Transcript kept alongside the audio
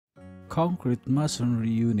Concrete masonry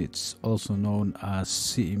units, also known as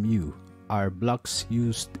CMU, are blocks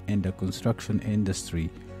used in the construction industry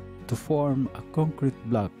to form a concrete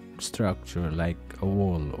block structure like a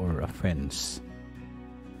wall or a fence.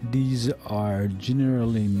 These are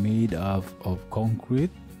generally made up of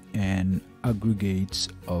concrete and aggregates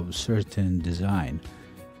of certain design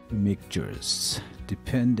mixtures,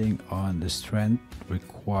 depending on the strength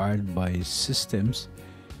required by systems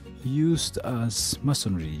used. As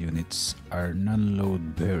masonry units are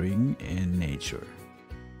non-load bearing in nature,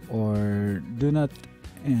 or do not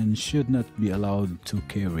and should not be allowed to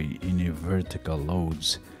carry any vertical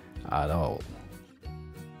loads at all.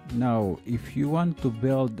 Now, if you want to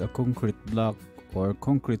build a concrete block or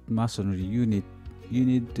concrete masonry unit, you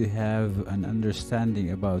need to have an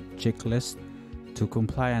understanding about checklist to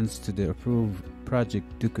compliance to the approved project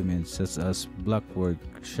documents such as block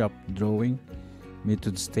workshop drawing,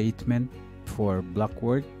 method statement for block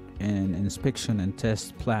work, and inspection and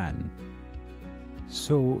test plan.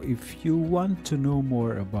 So if you want to know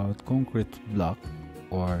more about concrete block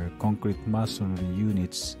or concrete masonry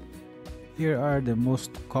units, here are the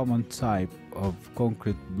most common type of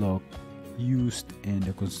concrete block used in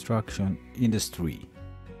the construction industry.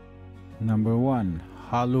 Number 1.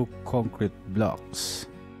 Hollow concrete blocks.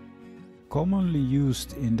 Commonly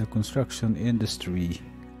used in the construction industry,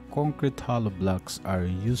 concrete hollow blocks are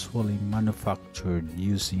usually manufactured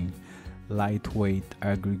using lightweight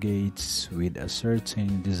aggregates with a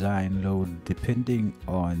certain design load depending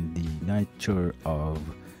on the nature of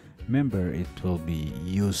member it will be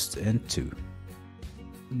used into.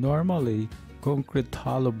 Normally, concrete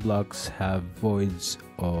hollow blocks have voids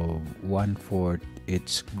of 1/4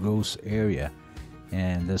 its gross area,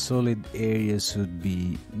 and the solid area should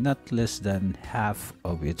be not less than half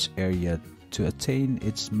of its area to attain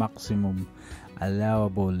its maximum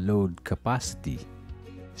allowable load capacity.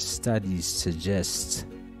 Studies suggest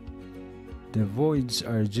the voids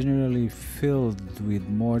are generally filled with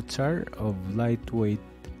mortar of lightweight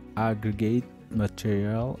aggregate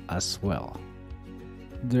material as well.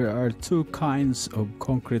 There are two kinds of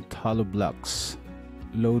concrete hollow blocks: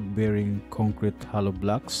 load-bearing concrete hollow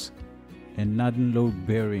blocks and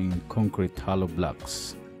non-load-bearing concrete hollow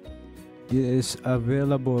blocks. It is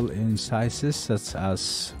available in sizes such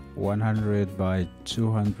as 100 by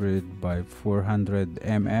 200 by 400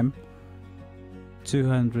 mm,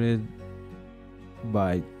 200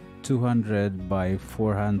 by 200 by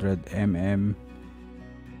 400 mm,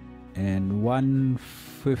 and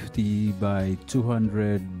 150 by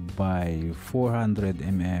 200 by 400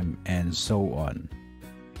 mm, and so on.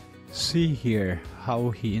 See here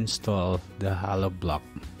how he installed the hollow block.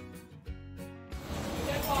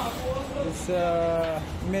 It's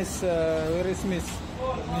Miss, where is Miss?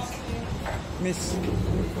 Miss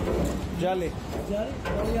Jolly.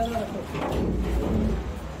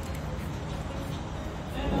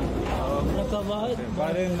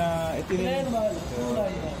 Barin itinin.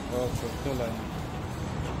 Oh, tulay.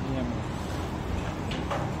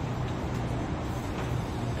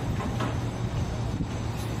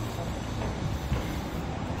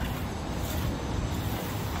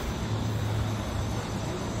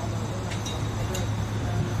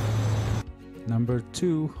 Number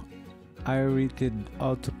 2, Aerated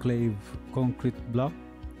Autoclaved Concrete Block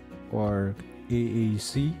or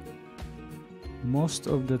AAC. Most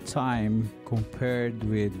of the time compared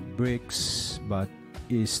with bricks, but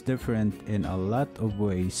is different in a lot of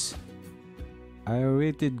ways.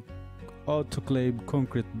 Aerated autoclaved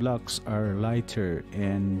concrete blocks are lighter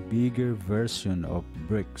and bigger version of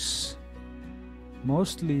bricks,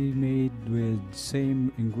 mostly made with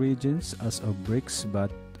same ingredients as of bricks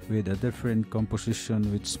but with a different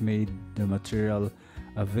composition, which made the material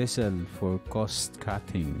a vessel for cost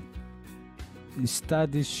cutting.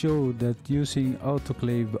 Studies show that using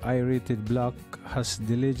autoclave aerated block has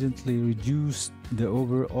diligently reduced the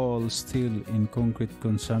overall steel in concrete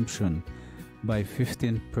consumption by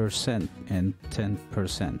 15% and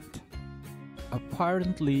 10%.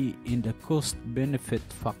 Apparently, in the cost-benefit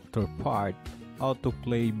factor part,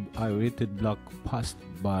 autoclave aerated block passed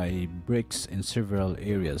by bricks in several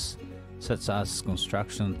areas, such as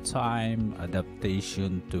construction time,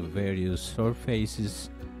 adaptation to various surfaces,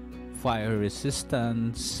 fire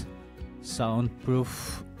resistance,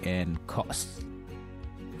 soundproof, and cost.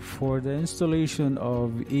 For the installation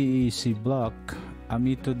of AAC block, a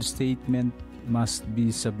method statement must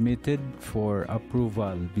be submitted for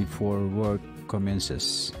approval before work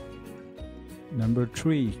commences. Number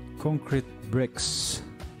 3. Concrete bricks.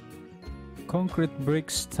 Concrete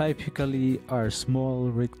bricks typically are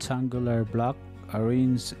small rectangular blocks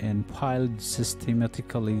arranged and piled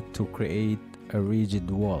systematically to create a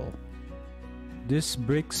rigid wall. These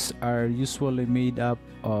bricks are usually made up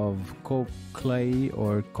of coke, clay,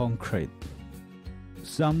 or concrete.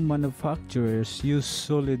 Some manufacturers use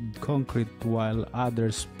solid concrete while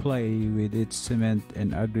others play with its cement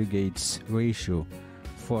and aggregates ratio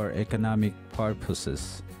for economic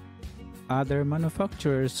purposes. Other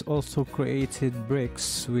manufacturers also created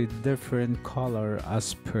bricks with different color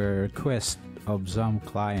as per request of some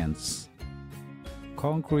clients.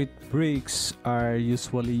 Concrete bricks are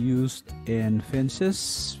usually used in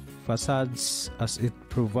fences, facades, as it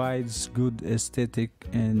provides good aesthetic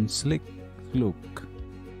and sleek look.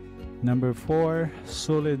 Number 4.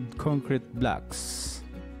 Solid concrete blocks.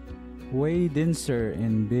 Way denser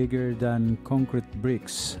and bigger than concrete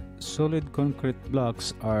bricks, solid concrete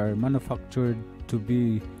blocks are manufactured to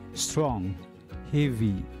be strong,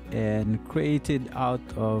 heavy, and created out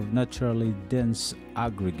of naturally dense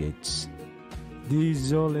aggregates. These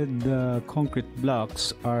solid concrete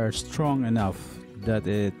blocks are strong enough that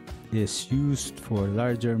it is used for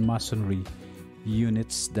larger masonry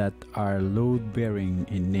units that are load-bearing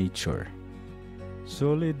in nature.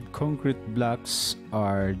 Solid concrete blocks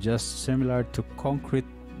are just similar to concrete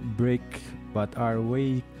brick but are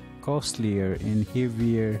way costlier and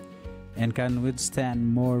heavier and can withstand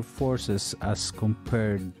more forces as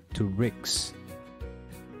compared to bricks.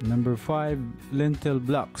 Number 5. Lintel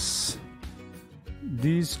blocks.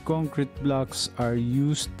 These concrete blocks are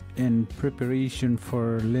used in preparation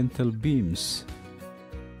for lintel beams.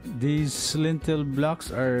 These lintel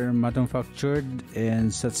blocks are manufactured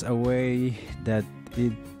in such a way that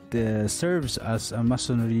it serves as a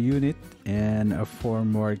masonry unit and a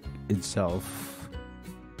formwork itself.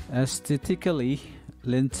 Aesthetically,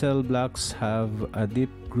 lintel blocks have a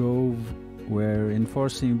deep groove where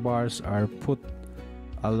reinforcing bars are put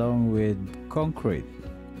along with concrete,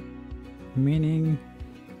 meaning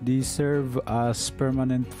these serve as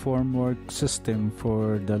permanent formwork system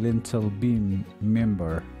for the lintel beam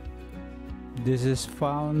member. This is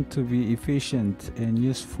found to be efficient and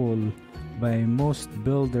useful by most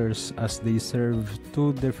builders as they serve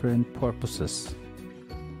two different purposes.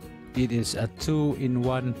 It is a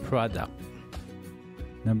two-in-one product.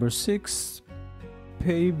 Number 6.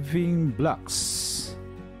 Paving blocks.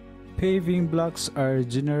 Paving blocks are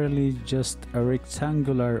generally just a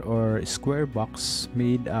rectangular or square box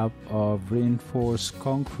made up of reinforced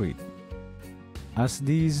concrete. As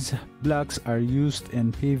these blocks are used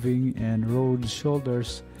in paving and road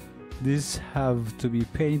shoulders, these have to be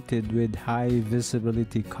painted with high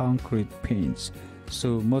visibility concrete paints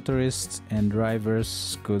so motorists and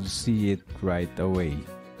drivers could see it right away.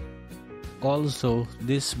 Also,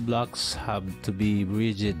 these blocks have to be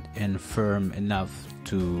rigid and firm enough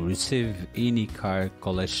to receive any car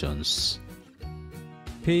collisions.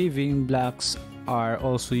 Paving blocks are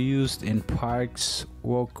also used in parks,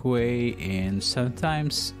 walkway, and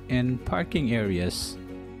sometimes in parking areas.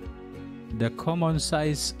 The common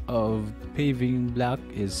size of paving block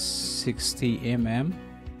is 60 mm.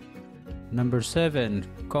 Number 7.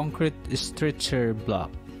 Concrete stretcher block.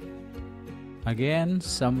 Again,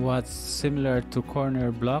 somewhat similar to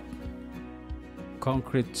corner block,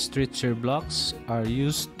 concrete stretcher blocks are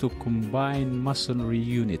used to combine masonry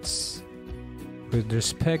units. With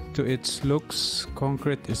respect to its looks,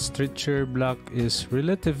 concrete stretcher block is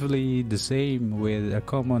relatively the same with a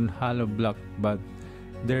common hollow block, but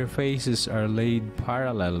their faces are laid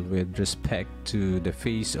parallel with respect to the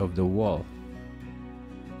face of the wall.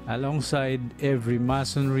 Alongside every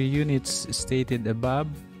masonry units stated above,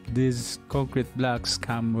 these concrete blocks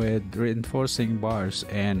come with reinforcing bars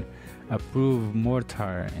and approved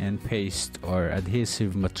mortar and paste or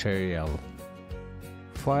adhesive material.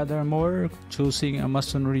 Furthermore, choosing a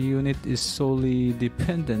masonry unit is solely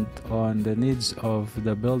dependent on the needs of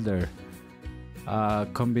the builder. A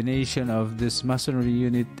combination of this masonry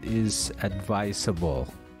unit is advisable.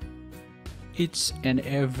 Each and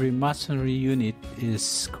every masonry unit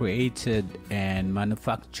is created and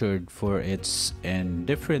manufactured for its and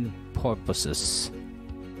different purposes.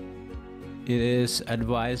 It is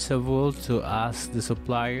advisable to ask the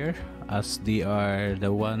supplier, as they are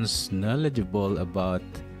the ones knowledgeable about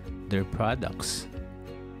their products.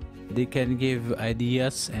 They can give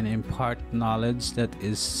ideas and impart knowledge that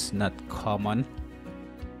is not common.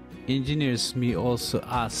 Engineers may also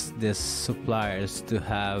ask these suppliers to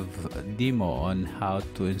have a demo on how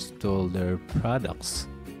to install their products.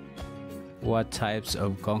 What types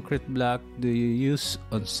of concrete block do you use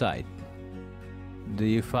on site? Do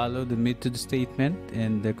you follow the method statement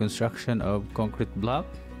in the construction of concrete block?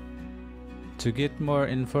 To get more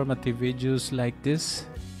informative videos like this,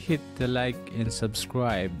 hit the like and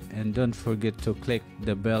subscribe, and don't forget to click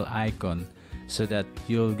the bell icon so that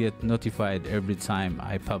you'll get notified every time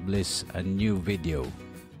I publish a new video.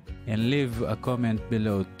 And leave a comment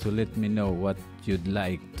below to let me know what you'd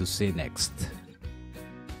like to see next.